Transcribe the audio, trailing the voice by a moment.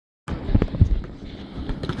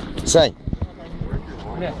Сань.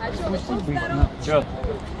 Чё?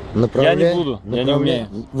 Направляй. Я не буду, я не умею.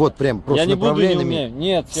 Вот прям просто я не направляй буду, на не меня. умею.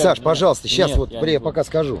 Нет, Саш, пожалуйста, сейчас нет, вот я пока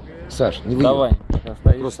скажу. Саш, не выйди. Давай,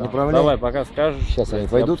 просто направляй. Давай, пока скажешь. Сейчас они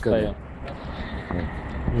пойдут как-то.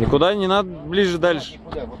 Никуда не надо, ближе дальше.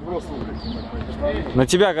 На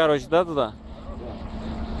тебя, короче, да, туда?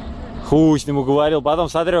 Хуй с ним уговорил, потом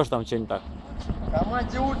сотрешь там что-нибудь так.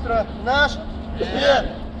 Команде Ультра наш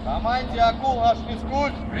привет! Команде Акул наш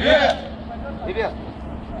физкульт привет! Ребят,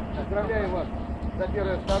 поздравляю вас за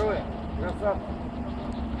первое, второе. Красавцы.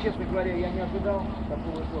 Честно говоря, я не ожидал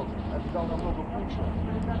такого итога. Ожидал намного худшего.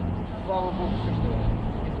 Слава Богу, что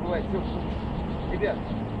не забывайте, все хуже. Ребят,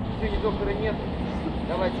 сегодня доктора нет.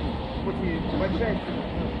 Давайте, хоть и большая сила,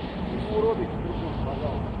 но не уродуйте друг друга,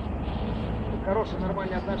 пожалуйста. Хорошие,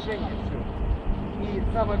 нормальные отношения, все. И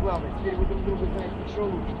самое главное, теперь вы друг друга знаете еще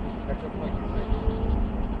лучше, как многие знаете.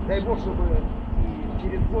 Дай Бог, чтобы и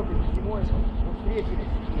через год, и зимой мы встретились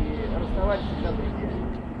и расставались всегда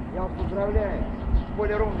друзьями. Я вас поздравляю.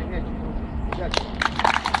 Более ровный мячик. Удачи.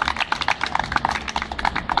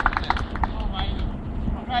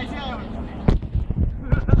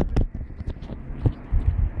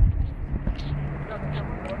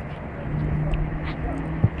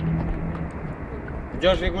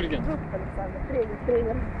 Где же Егоркин? Александр,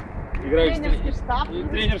 тренер. Играешь Тренерский штаб.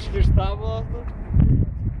 Тренерский штаб у нас тут.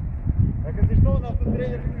 Так если что, у нас тут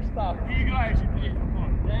тренерский штаб. Ты играешь и тренер.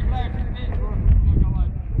 Я играю и тренер.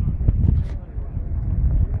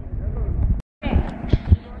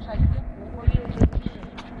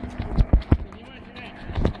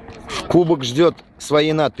 Кубок ждет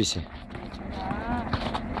своей надписи.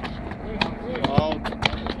 Аут.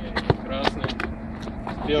 Красный.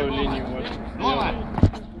 С белой линии вот. Слева.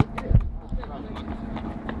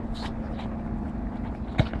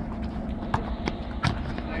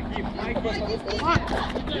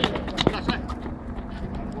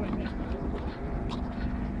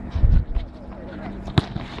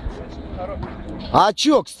 А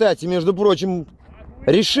чё, кстати, между прочим,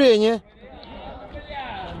 решение.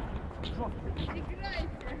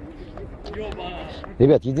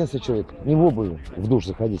 Ребят, единственный человек, не в обуви в душ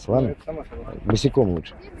заходить, ладно? Босиком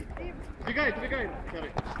лучше. Бегай, бегай.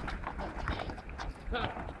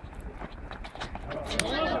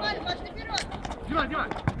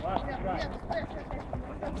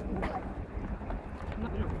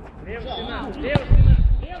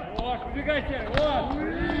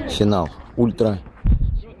 Финал. Ультра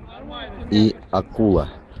и Акула.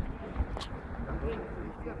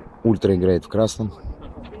 Ультра играет в красном,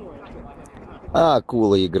 а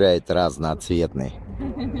Акула играет разноцветный.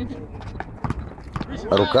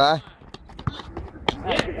 Рука.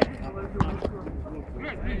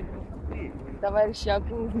 Товарищи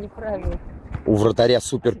Акул неправильно. У вратаря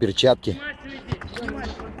супер перчатки.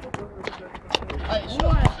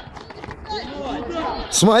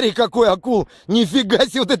 Смотри, какой Акул! Нифига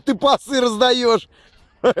себе, вот это ты пасы раздаешь!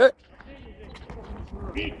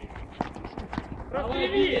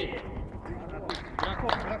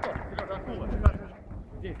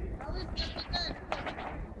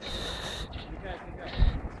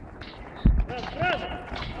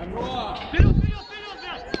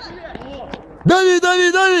 Дави,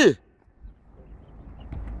 дави, дави!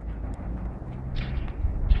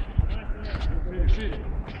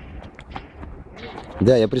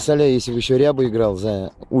 Да, я представляю, если бы еще Ряба играл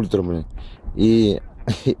за Ультру, блин, и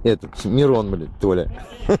этот, Мирон, блин, Толя.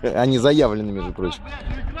 Они заявлены, между прочим.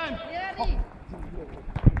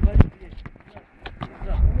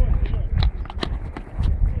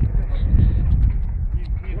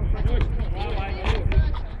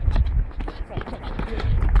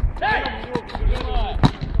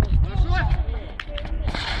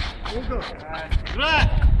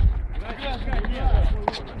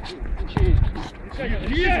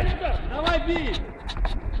 Давай, бей!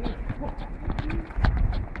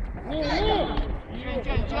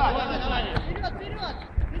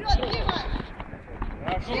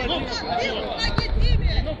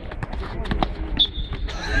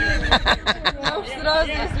 Я уж сразу,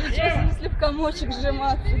 если честно, если в комочек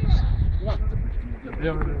сжиматься.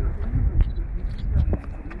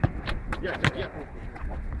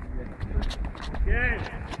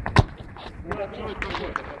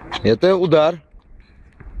 Это удар.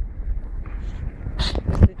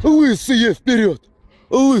 Лысые вперед!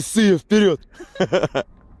 Лысые вперед!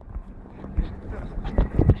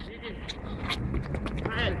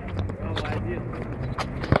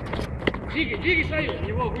 Двигай свою! У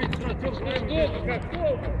него выйдет сразу долго, как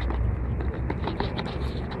долго!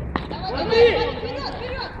 Давай, вперед,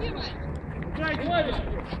 вперед, Дима! Дай,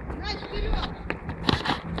 вперед!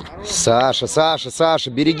 Саша, Саша,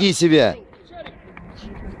 Саша, береги себя.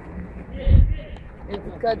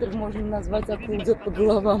 Этот кадр можно назвать «Акула идет по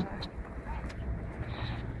головам».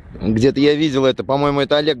 Где-то я видел это, по-моему,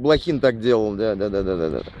 это Олег Блохин так делал, да.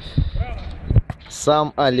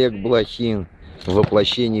 Сам Олег Блохин в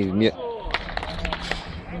воплощении в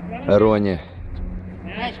Роне.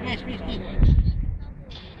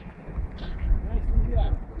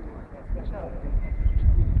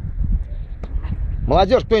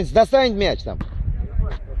 Молодежь, кто-нибудь достанет мяч там?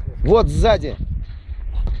 Вот сзади.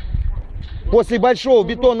 После большого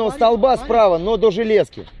бетонного столба справа, но до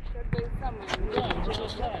железки.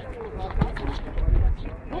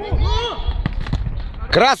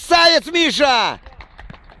 Красавец, Миша!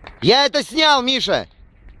 Я это снял, Миша!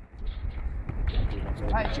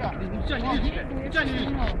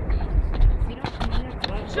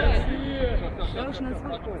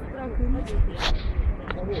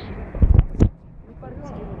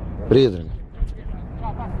 Привет, дорогой.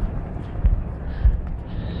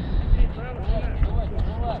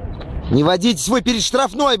 Не водите свой перед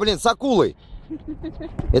штрафной, блин, с акулой.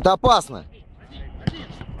 Это опасно.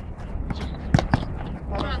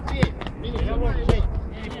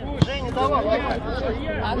 Женя, давай.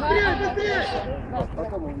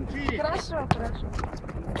 Хорошо, хорошо.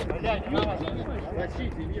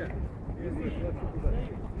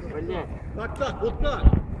 Так, вот так.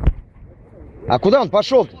 А куда он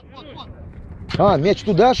пошел-то? А, мяч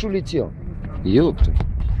туда аж улетел. Ёпта.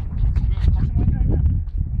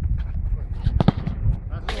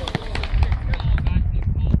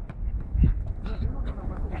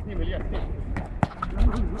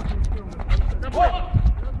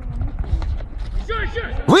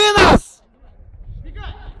 Вынос!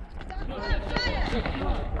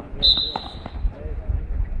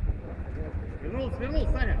 Свернул,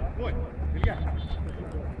 Саня. Ой, Илья.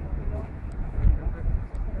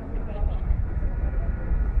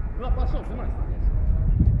 Куда пошел, снимай.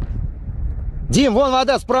 Дим, вон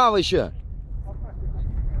вода справа еще.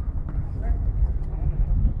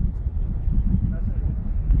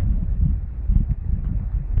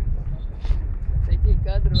 Такие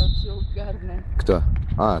кадры вообще угарные. Кто?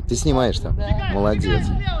 А, ты снимаешь там? Да. Молодец.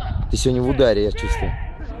 Ты сегодня в ударе, я чувствую.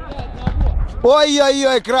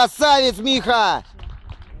 Ой-ой-ой, красавец, Миха!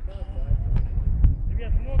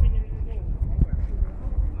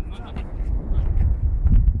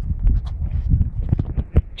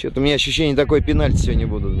 Что-то у меня ощущение, такой пенальти сегодня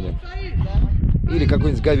будут, блин. Или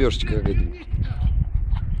какой-нибудь говешечка какая-то.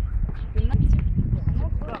 Пенальти?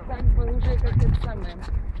 Ну, как бы уже как это самое.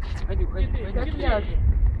 Как я.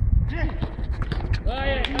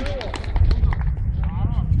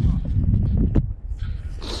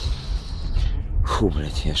 Фу,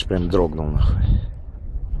 блядь, я ж прям дрогнул, нахуй.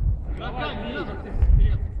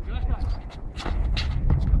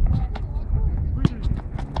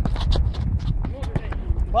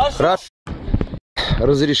 Хорошо.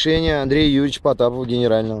 Разрешение Андрея Юрьевича Потапова,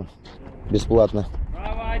 генерального. Бесплатно.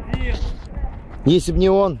 Если бы не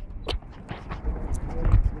он.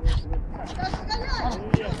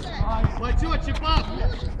 Почет, Чепав!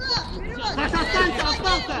 Саша,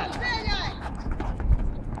 остался!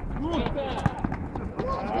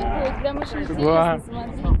 Прям очень интересно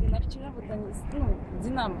смотреть. На вчера вот они,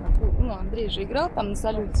 Динамо, Андрей же играл там на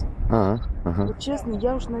салюте. Ага. Вот честно,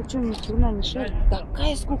 я уж на чем ни хрена не шарю.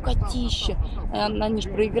 Такая скукотища. Они же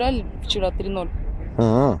проиграли вчера 3-0.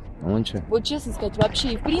 Ага, он что? Вот честно сказать,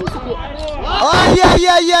 вообще и в принципе...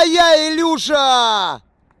 Ай-яй-яй-яй-яй, Илюша!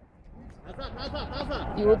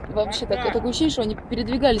 И вот вообще такое ощущение, что они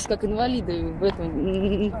передвигались как инвалиды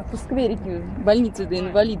в скверике больницы для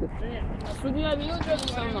инвалидов. Судья видел,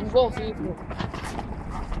 как нам гол свистнул.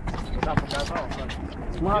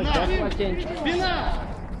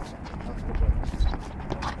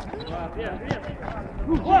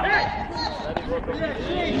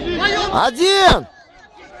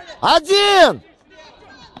 Один!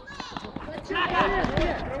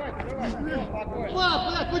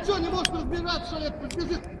 Блядь, вы что, не можете разбираться, что ли?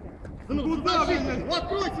 Подбежит. Ну куда, блядь?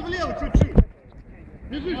 Откройте влево чуть-чуть.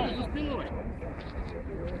 Бежишь за спиной.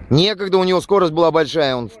 Некогда, у него скорость была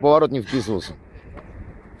большая, он в поворот не вписывался.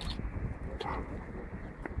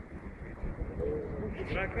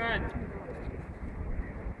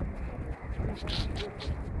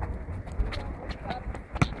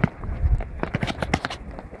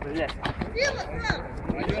 Блядь.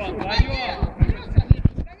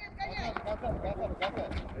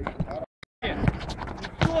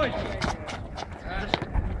 Стой!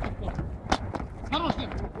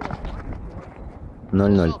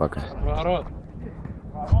 0-0 пока. Ворот.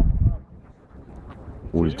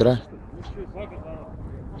 Ультра.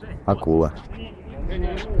 Акула.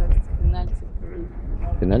 Пенальти.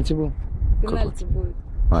 Пенальти был? Пенальти будет.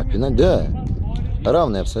 А, пенальти, да.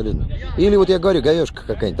 Равный абсолютно. Или вот я говорю, говешка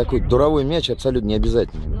какая-нибудь, такой дуровой мяч абсолютно не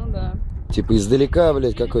обязательно. Ну да. Типа издалека,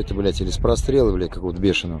 блядь, какой-то, блядь, или с прострела, блядь, какого-то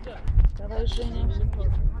бешеного. Давай, Женя.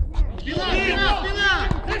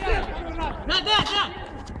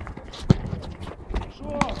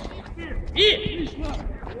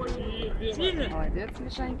 Молодец,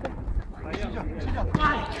 Мишанька.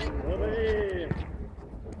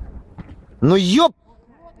 Ну ёп!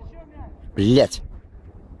 Блядь.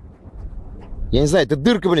 Я не знаю, это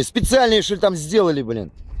дырка, блин, специальные, что ли, там сделали,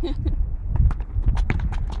 блин.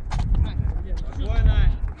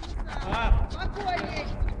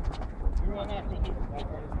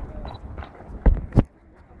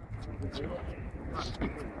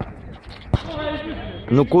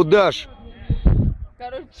 Ну куда ж?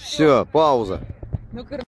 Все, пауза.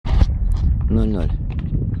 0-0.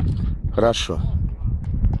 Хорошо.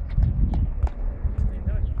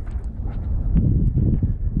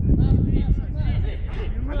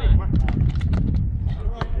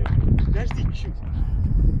 Подожди, чуть.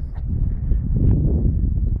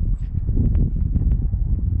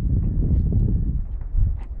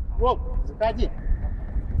 Воу, заходи.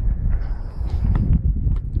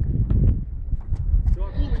 Все,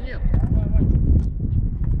 Акулы нет.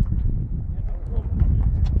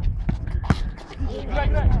 Играй,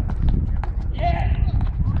 играй.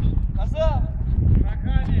 Назад.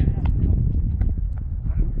 Рогами.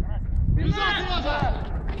 Бежать, назад.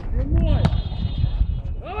 Прямой.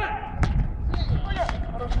 Давай.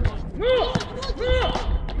 Ну!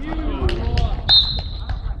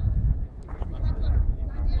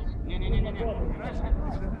 Не-не-не-не.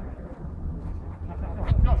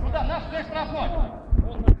 Все, сюда, наш, здесь штрафной.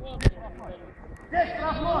 Здесь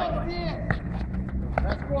штрафной.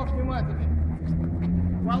 Расков внимательно.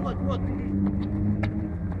 Володь, вот.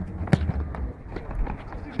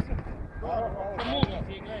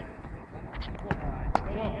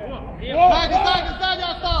 Сзади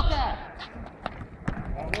остался!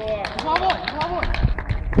 Головой, головой!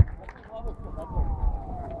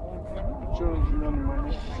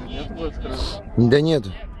 Да нет.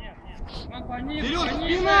 Сережа,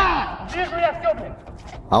 спина! Вижу я все, блин!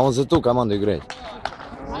 А он за ту команду играет.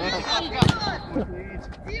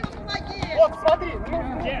 Вот, смотри,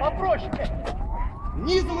 попроще.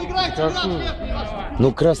 Низом играйте,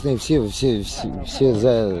 Ну, красные все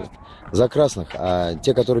за красных, а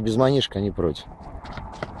те, которые без манишек, они против.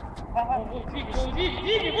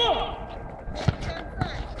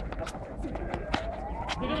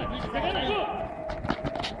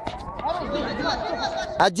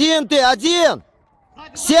 Один ты, один!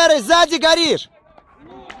 Серый, сзади горишь!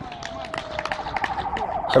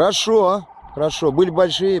 Хорошо, хорошо. Были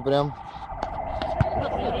большие прям.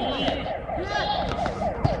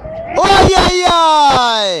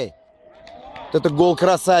 Ой-яй-яй! Вот это гол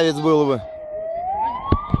красавец был бы.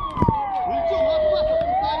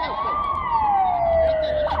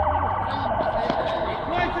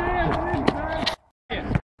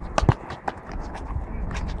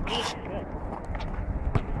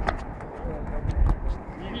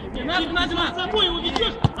 Надо над собой его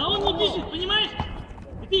ведешь, а он не бежит, понимаешь?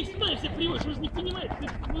 И ты их сюда всех приводишь, он же не понимает, ты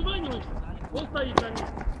вываниваешься, он стоит на месте.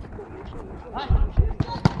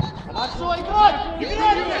 Хорошо, играй!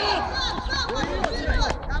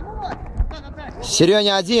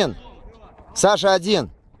 Сереня один. Саша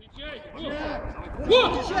один.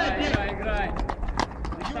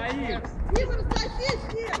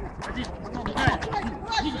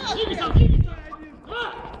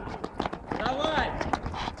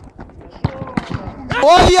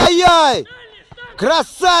 Ой-яй-яй!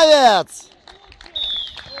 Красавец!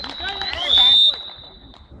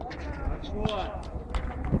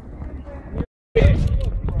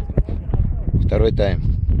 Второй тайм.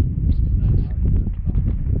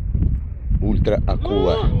 Ультра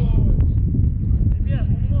Акула.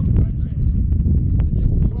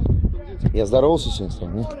 Я здоровался сегодня с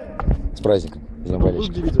тобой, с праздником. С днем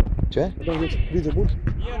болельщика. Че? Видео будет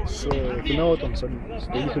с финала там, с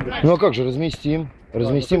других игр. Ну а как же, разместим.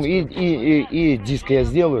 Разместим и диск я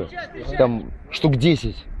сделаю. Там штук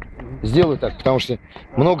 10. Сделаю так, потому что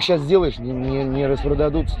много сейчас сделаешь, не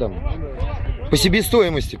распродадутся там. По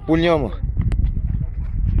себестоимости, пульнем их.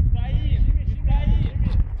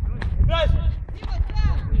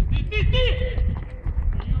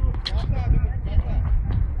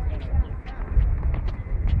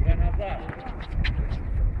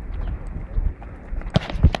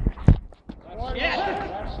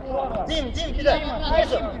 Дим, кидай!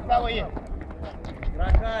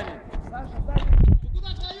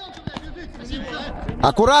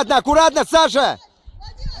 Аккуратно, аккуратно, Саша!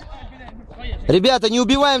 Ребята, не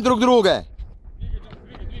убиваем друг друга.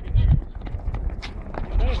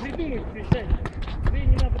 Давай, придумай, кричай. Ты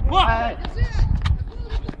не надо.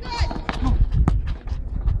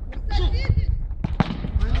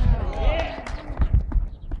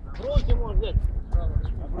 Руки можешь взять.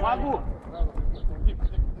 Могу.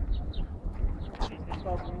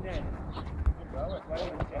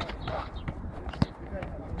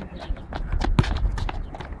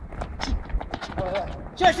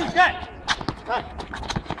 Сейчас, искай!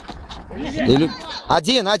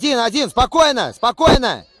 Один, спокойно,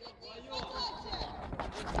 спокойно.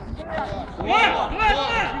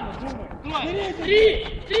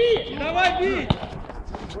 Три! Давай бить!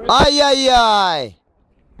 Ай-яй-яй.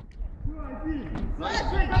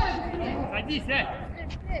 Садись,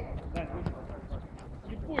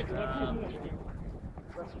 слепой ты вообще.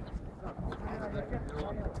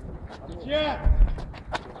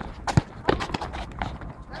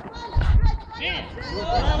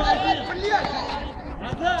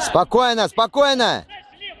 Спокойно, спокойно.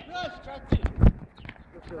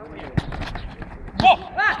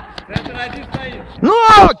 Центр один стоит. Ну,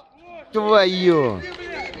 твою.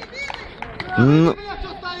 Ну.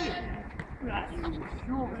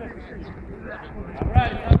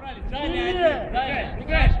 Собрались, Саня один, Саня,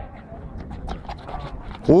 ругаешь?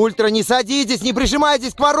 Ультра, не садитесь, не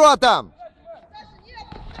прижимайтесь к воротам.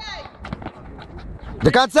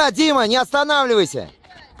 До конца, Дима, не останавливайся.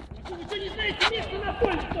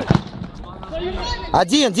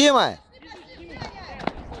 Один, Дима.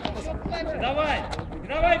 Давай,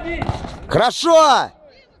 давай бить! Хорошо.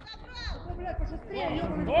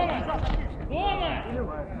 Дома!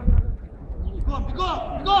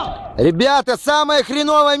 Ребята, самое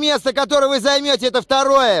хреновое место, которое вы займете, это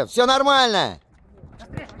второе. Все нормально.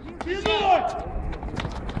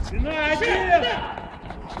 Спина один!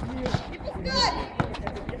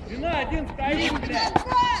 Спина один стоит, блядь!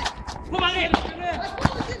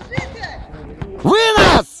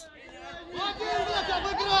 Вынос!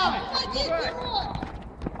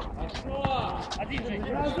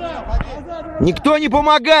 Никто не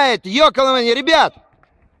помогает, ёкаломани, ребят!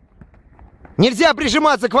 Нельзя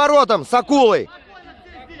прижиматься к воротам с акулой.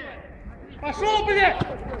 Пошел, блядь!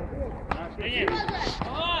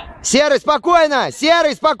 Серый, спокойно!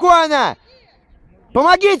 Серый, спокойно!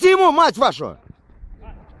 Помогите ему, мать вашу!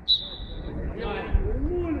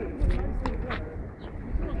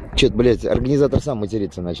 Чё-то, блядь, организатор сам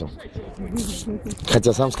материться начал.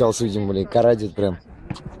 Хотя сам сказал судьям, блядь, карадит прям.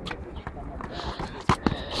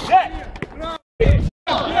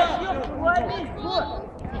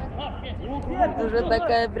 Уже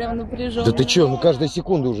такая прям напряженная. Да ты чё, ну каждая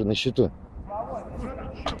секунда уже на счету.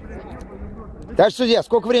 Так, судья,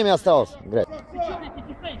 сколько времени осталось играть?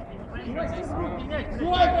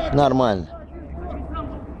 Нормально.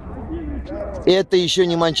 Это еще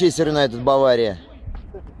не Манчестер Юнайтед, Бавария.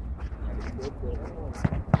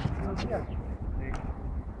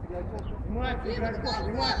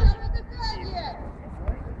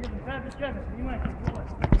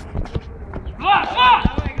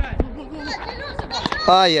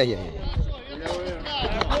 Ай-яй-яй.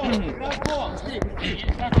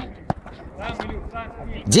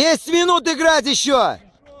 10 минут играть еще!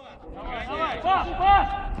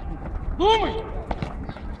 Думай!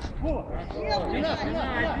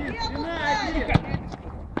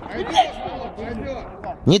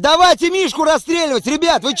 Не давайте Мишку расстреливать,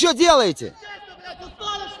 ребят, вы что делаете?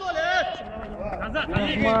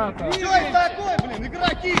 Что это такое, блин,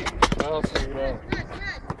 игроки?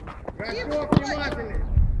 Игрок внимательный.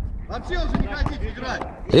 Вообще уже не хотите играть.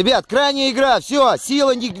 Ребят, крайняя игра, все,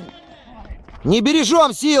 силы не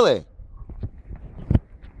бережем силы.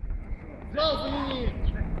 Зал замени.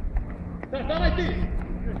 Так, давай ты.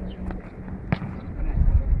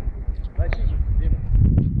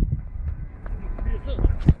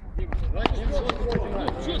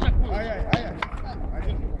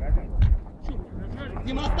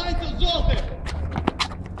 Дима, останься с желтым.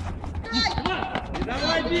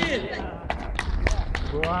 Давай бить!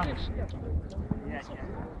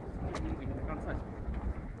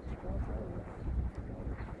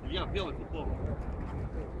 Я в белый футбол.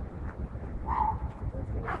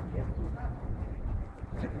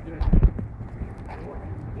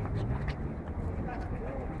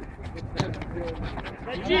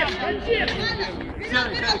 Зачем?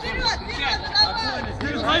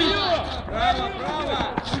 Право, право!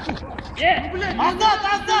 Назад,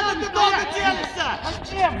 ты долго делишься.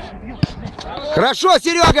 Зачем? Хорошо,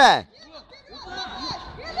 Серега!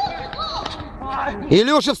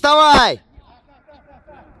 Илюша, вставай!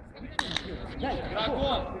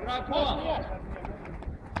 Дракон!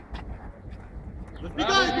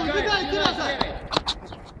 Сбегай, Сережа!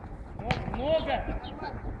 много.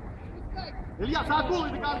 Илья, с Акулой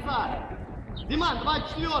до конца. Диман,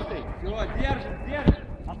 24-й. Все, держит, держит.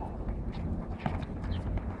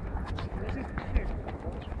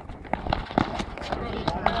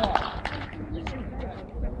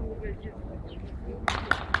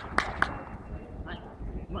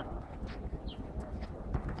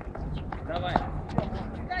 Давай.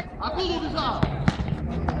 Акула убежал.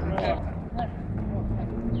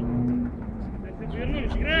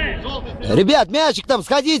 Вернулись, играем. Ребят, мячик там,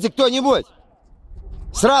 сходите кто-нибудь.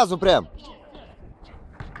 Сразу прям.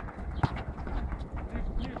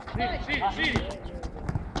 Шире.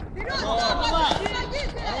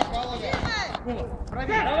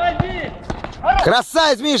 Давай, бей.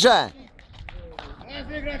 Красавец, Миша!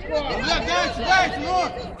 Дайте,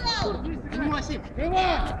 ну! Максим!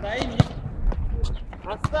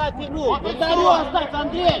 Отставь игру! Вратарю оставь,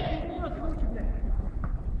 Андрей!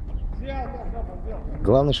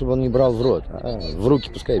 Главное, чтобы он не брал в рот. А, в руки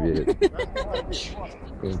пускай берет.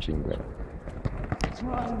 Я ничего не говорю.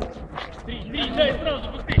 Три, дай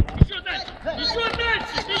сразу, быстрее. Еще дальше.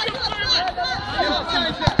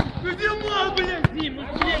 Ну Диман, блин! Дим, ну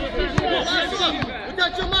блин, У тебя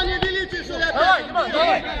что, маме величие, что ли? Давай, Диман,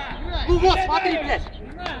 давай! Ну вот, смотри, блядь!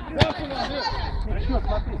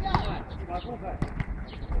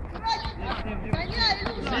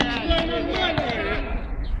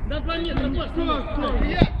 Да 2 метра,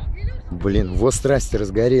 Блин, вот страсти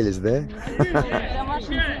разгорелись, да?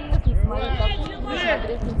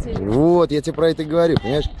 Вот, я тебе про это и говорю,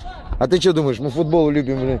 понимаешь? А ты что думаешь, мы футбол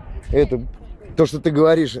любим, блин, это, то, что ты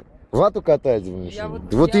говоришь, вату катать, блин,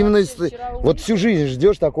 вот именно, вот всю жизнь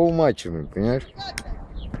ждешь такого матча, блин, понимаешь?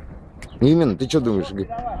 Именно, ты что думаешь,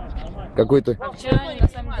 какой-то... А вчера они, на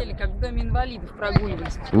самом деле, как в доме инвалидов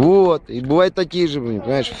прогуливались. Вот, и бывают такие же, блин,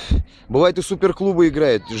 понимаешь? Бывает и суперклубы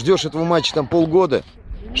играют, ждешь этого матча там полгода,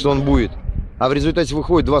 что он будет. А в результате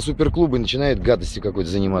выходит 2 суперклуба и начинает гадости какой-то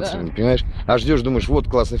заниматься, да. Понимаешь? А ждешь, думаешь, вот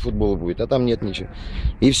классный футбол будет, а там нет ничего.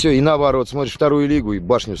 И все, и наоборот, смотришь 2-ю лигу и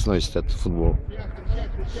башню сносит от футбола.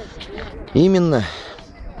 Именно.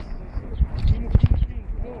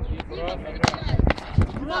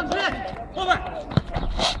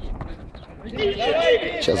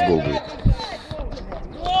 Сейчас гол будет.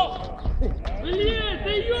 Блин,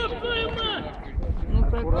 да ёб твою мать! Ну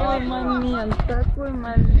такой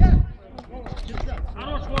момент.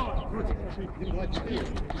 Хорош, Вова!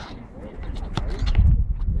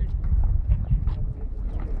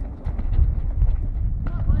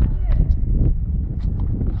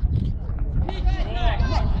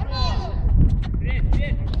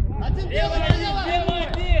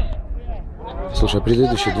 Слушай, а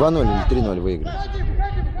предыдущие 2-0 или 3-0 выиграли?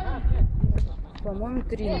 По-моему,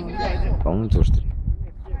 3-0. По-моему, тоже 3.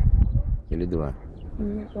 Или 2.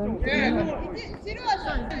 Нет, по-моему, 3-0.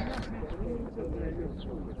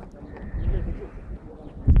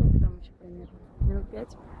 Сколько там еще примерно? Минут 5?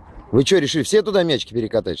 Вы что, решили все туда мячики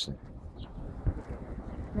перекатать, что ли?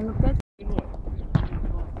 Минут 5?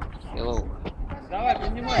 Давай,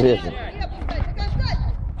 поднимай. Привет.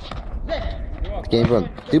 Так я не понял,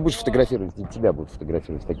 ты будешь фотографировать, или тебя будут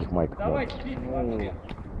фотографировать в таких майках? Давай,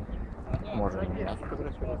 Можно меня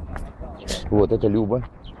сфотографировать. Вот, это Люба.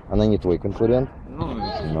 Она не твой конкурент,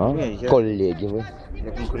 но коллеги вы.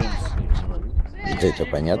 Для конкуренции. Да это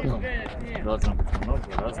понятно. Должно быть много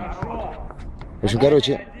разных. В общем,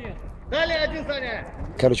 короче, Далее один Саня!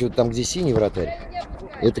 вот там, где синий вратарь,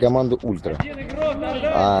 это команда Ультра.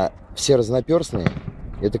 А все разноперстные,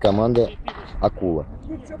 это команда Акула.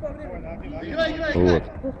 Вот.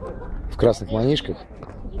 В красных манишках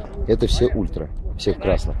это все Ультра. Все в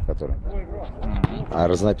красных, которые. А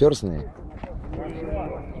разноперстные...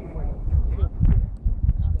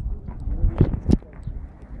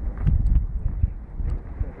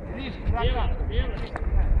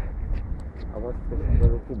 А у вас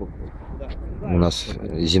даже кубок был? У нас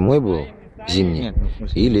зимой был, зимний, Нет, ну, в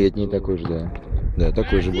смысле, и летний такой же, да. Да,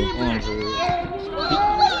 такой же был. Он же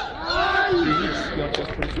физически он сейчас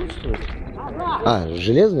присутствует. А,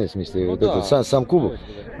 железный, в смысле, Ну вот да. этот сам кубок.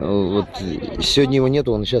 Вот сегодня его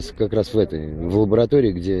нету, он сейчас как раз в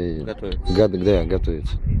лаборатории, где Готовится. Да,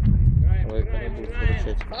 готовится. Ой, когда будет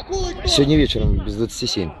выручать. Сегодня вечером без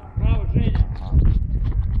 27.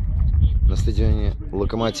 На стадионе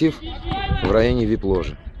 «Локомотив» в районе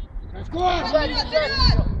вип-ложи.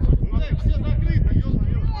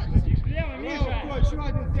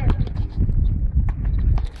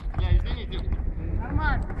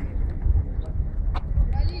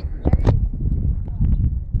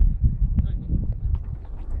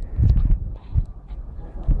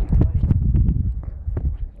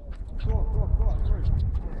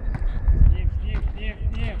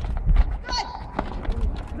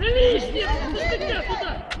 нет,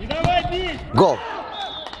 туда. Не давай бить. Гол.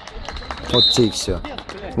 Вот тебе и все.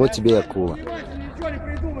 Вот тебе и акула.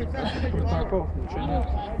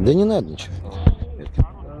 Да не надо ничего.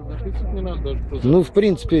 Ну, в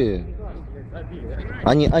принципе,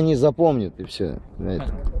 они запомнят и все.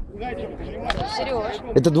 Сереж.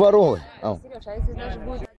 Это дворовый. Сереж, а если даже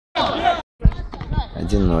будет...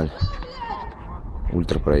 1-0.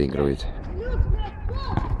 Ультра проигрывает.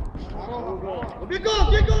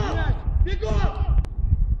 Бегом, бегом! Бегом!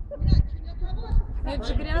 Ну, это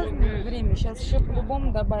же грязное время, сейчас еще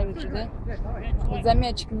по-любому добавите, да? Вот за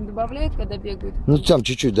мячик не добавляют, когда бегают? Ну, там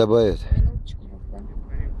чуть-чуть добавят. Минуточку, да.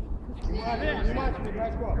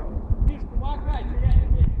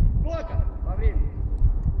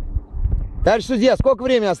 Товарищ судья, сколько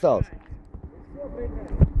времени осталось?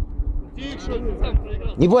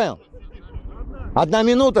 Не понял? 1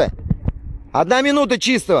 минута. 1 минута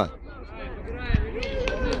чистого.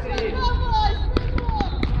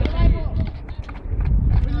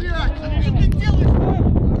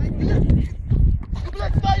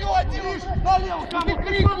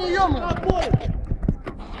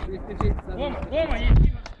 Дома есть.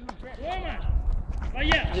 Дома.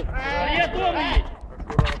 Своя дома есть.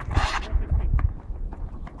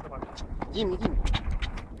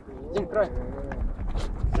 Дим, край.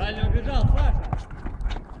 Дальний убежал, Саша.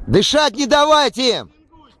 Дышать не давайте им.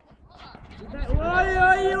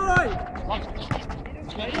 Ой-ой-ой!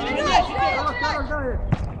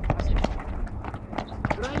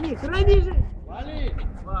 Храни, храни же! Вали!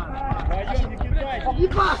 Пойдем, не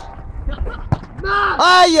кидай!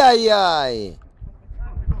 Ай-яй-яй.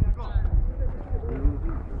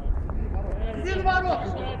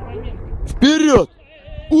 Вперед!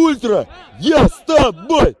 Ультра! Я с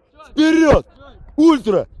тобой! Вперед!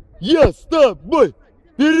 Ультра! Я с тобой!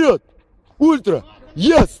 Вперед! Ультра!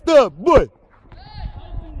 Я с тобой!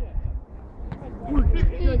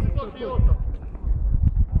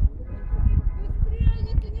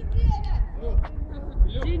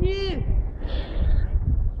 Тяни!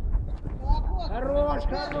 Хорош,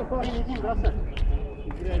 хорош!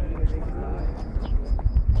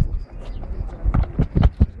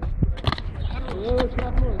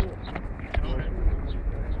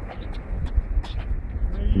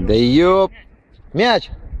 Да ёп! Мяч!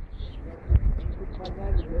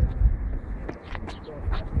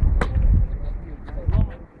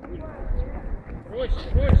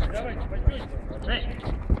 Проще, давайте, пойдете.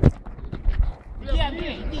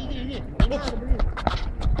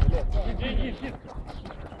 Иди.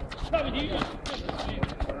 Ставь, иди.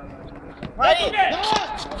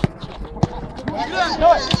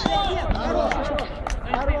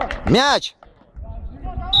 Мяч!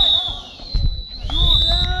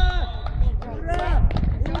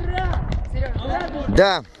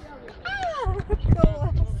 Да.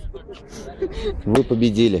 Вы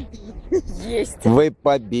победили. Есть. Вы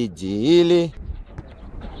победили.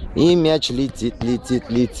 И мяч летит.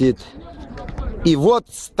 И вот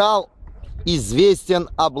стал известен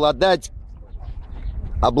обладатель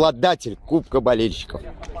Кубка болельщиков.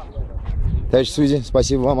 Товарищ судья,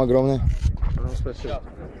 спасибо вам огромное. Спасибо.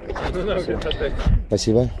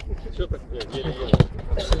 Спасибо.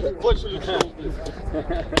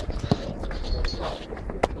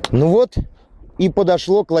 Ну вот, и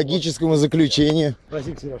подошло к логическому заключению.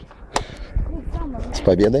 Спасибо, Сереж. С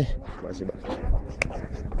победой. Спасибо.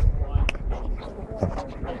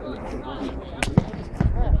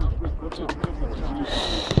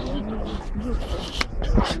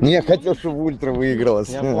 Ну, я хотел, чтобы Ультра выиграла,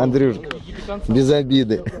 Андрюшка. Без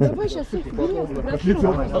обиды. Давай сейчас их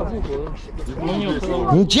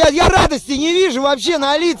Ну, я радости не вижу вообще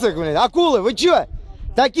на лицах, блин. Акулы, вы чё?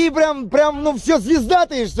 Такие прям, ну, все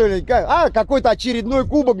звездатые, что ли? Какой-то очередной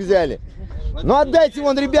кубок взяли. Ну, отдайте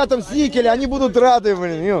вон ребятам с никеля, они будут рады,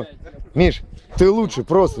 блин. Миш, ты лучше,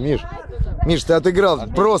 просто, Миш. Миш, ты отыграл,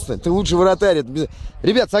 просто, ты лучший вратарь.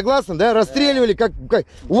 Ребят, согласны, да? Расстреливали, как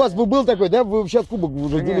у вас бы был такой, да? Вы сейчас кубок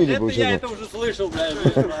уже делили бы. Я это уже слышал, блядь.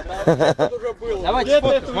 Это уже было. Давайте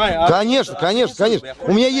Конечно.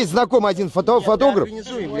 У меня есть знакомый один фотограф.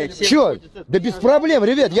 Чё? Да без проблем,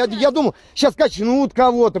 ребят. Я думал, сейчас качнут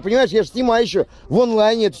кого-то, понимаешь? Я же снимаю еще в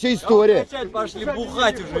онлайне, это все история. Пошли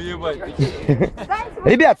бухать уже, ебать.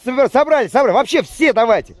 Ребят, собрали. Вообще все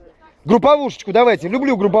давайте. Групповушечку давайте.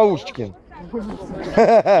 Люблю групповушечки.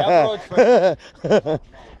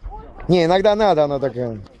 Не, иногда надо, она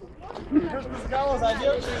такая.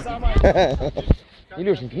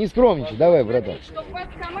 Илюшенька, не скромничай, давай, братан. Чтобы у вас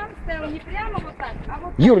команда стояла не прямо вот так, а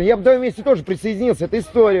вот... Юр, я бы в твоем месте тоже присоединился. Это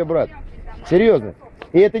история, брат. Серьезно.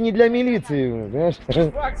 И это не для милиции, понимаешь?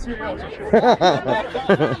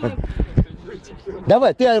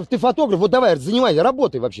 Давай, ты фотограф, вот давай, занимайся,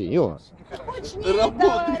 работай вообще. Ё.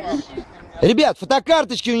 Ребят,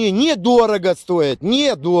 фотокарточки у нее недорого стоят.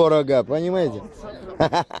 Недорого, понимаете?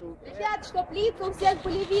 Ребят, чтоб лица у всех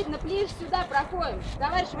были видно, ближе сюда проходим.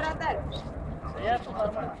 Товарищ вратарь.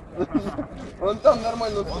 Он там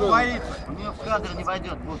нормально устроен. Он боится, у нее в кадр не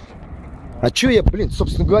войдет. А чё я, блин,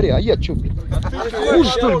 собственно говоря, чё, блин? Хуже,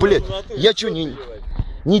 что ли, блядь? Я чё,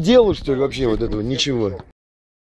 не делаю, что ли, вообще вот этого? Ничего.